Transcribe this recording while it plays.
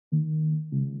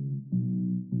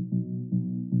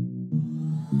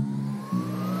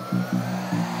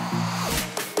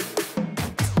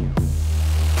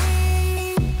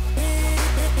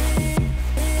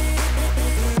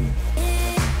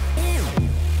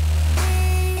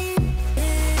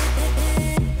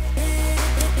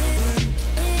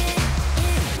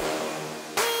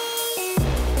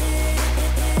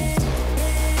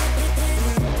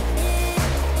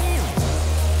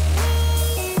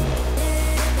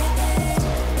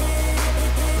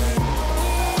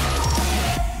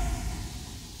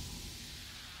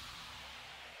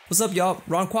What's up y'all,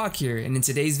 Ron Kwok here, and in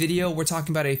today's video we're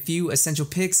talking about a few essential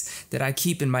picks that I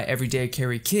keep in my everyday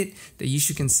carry kit that you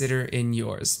should consider in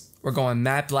yours. We're going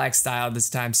matte black style this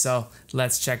time, so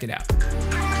let's check it out.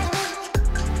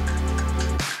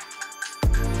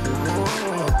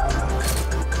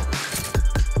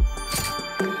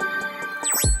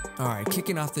 Alright,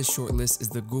 kicking off this short list is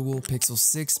the Google Pixel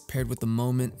 6 paired with the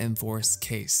Moment M4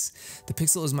 case. The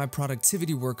Pixel is my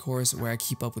productivity workhorse where I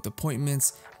keep up with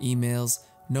appointments, emails,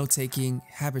 note-taking,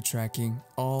 habit tracking,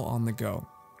 all on the go.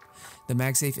 The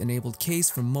MagSafe enabled case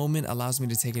from Moment allows me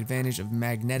to take advantage of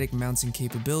magnetic mounting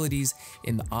capabilities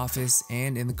in the office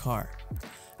and in the car.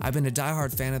 I've been a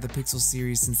diehard fan of the Pixel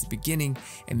series since the beginning,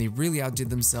 and they really outdid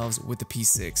themselves with the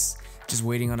P6. Just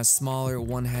waiting on a smaller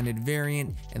one-handed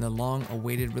variant and the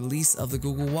long-awaited release of the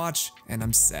Google Watch, and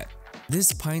I'm set.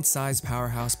 This pint-sized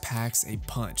powerhouse packs a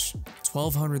punch.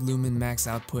 1200 lumen max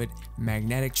output,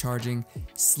 magnetic charging,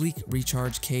 sleek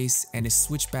recharge case, and a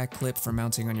switchback clip for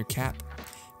mounting on your cap.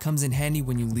 Comes in handy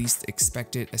when you least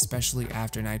expect it, especially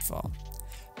after nightfall.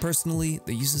 Personally,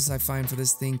 the uses I find for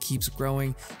this thing keeps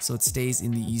growing, so it stays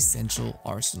in the essential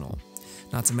arsenal.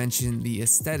 Not to mention the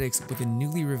aesthetics with a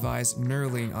newly revised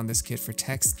knurling on this kit for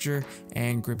texture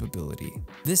and gripability.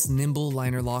 This nimble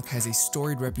liner lock has a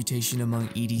storied reputation among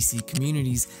EDC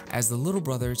communities as the little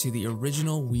brother to the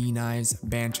original Wii knives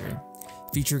Banter.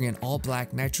 Featuring an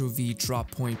all-black Nitro V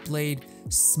drop point blade,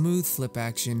 smooth flip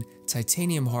action,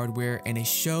 titanium hardware, and a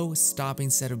show-stopping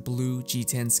set of blue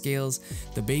G10 scales,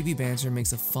 the Baby Banter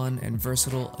makes a fun and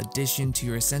versatile addition to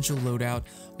your essential loadout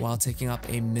while taking up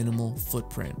a minimal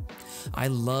footprint. I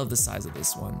love the size of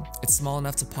this one. It's small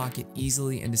enough to pocket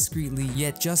easily and discreetly,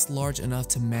 yet just large enough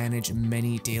to manage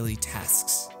many daily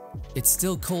tasks. It's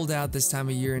still cold out this time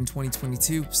of year in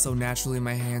 2022, so naturally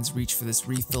my hands reach for this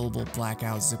refillable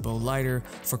Blackout Zippo lighter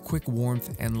for quick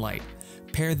warmth and light.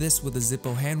 Pair this with a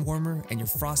Zippo hand warmer and your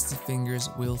frosted fingers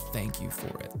will thank you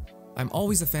for it. I'm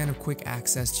always a fan of quick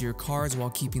access to your cards while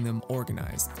keeping them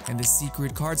organized, and this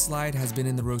secret card slide has been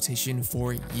in the rotation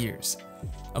for years.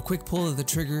 A quick pull of the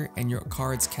trigger and your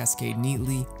cards cascade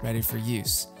neatly, ready for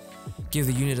use. Give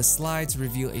the unit a slide to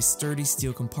reveal a sturdy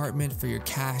steel compartment for your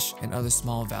cash and other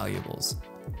small valuables.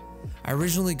 I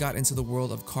originally got into the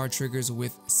world of card triggers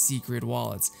with secret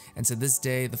wallets, and to this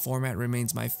day the format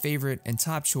remains my favorite and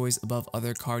top choice above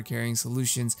other card carrying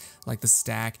solutions like the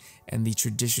stack and the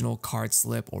traditional card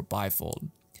slip or bifold.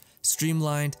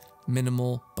 Streamlined,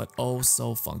 minimal, but oh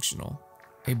so functional.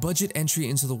 A budget entry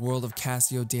into the world of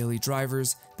Casio daily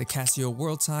drivers, the Casio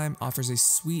World Time offers a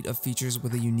suite of features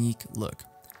with a unique look.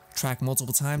 Track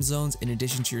multiple time zones in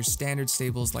addition to your standard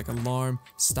staples like alarm,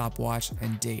 stopwatch,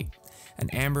 and date. An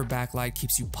amber backlight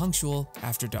keeps you punctual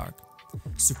after dark.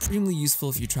 Supremely useful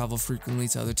if you travel frequently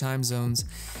to other time zones,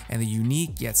 and the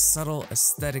unique yet subtle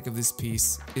aesthetic of this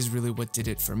piece is really what did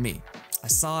it for me. I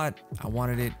saw it, I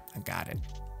wanted it, I got it.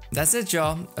 That's it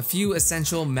y'all, a few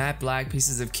essential matte black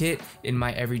pieces of kit in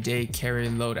my everyday carry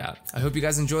loadout. I hope you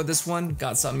guys enjoyed this one,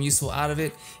 got something useful out of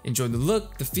it, enjoyed the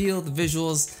look, the feel, the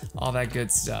visuals, all that good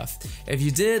stuff. If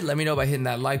you did, let me know by hitting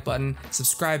that like button,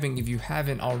 subscribing if you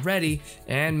haven't already,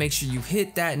 and make sure you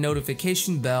hit that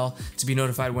notification bell to be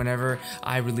notified whenever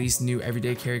I release new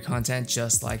everyday carry content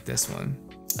just like this one.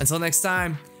 Until next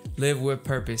time, live with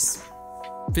purpose.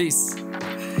 Peace.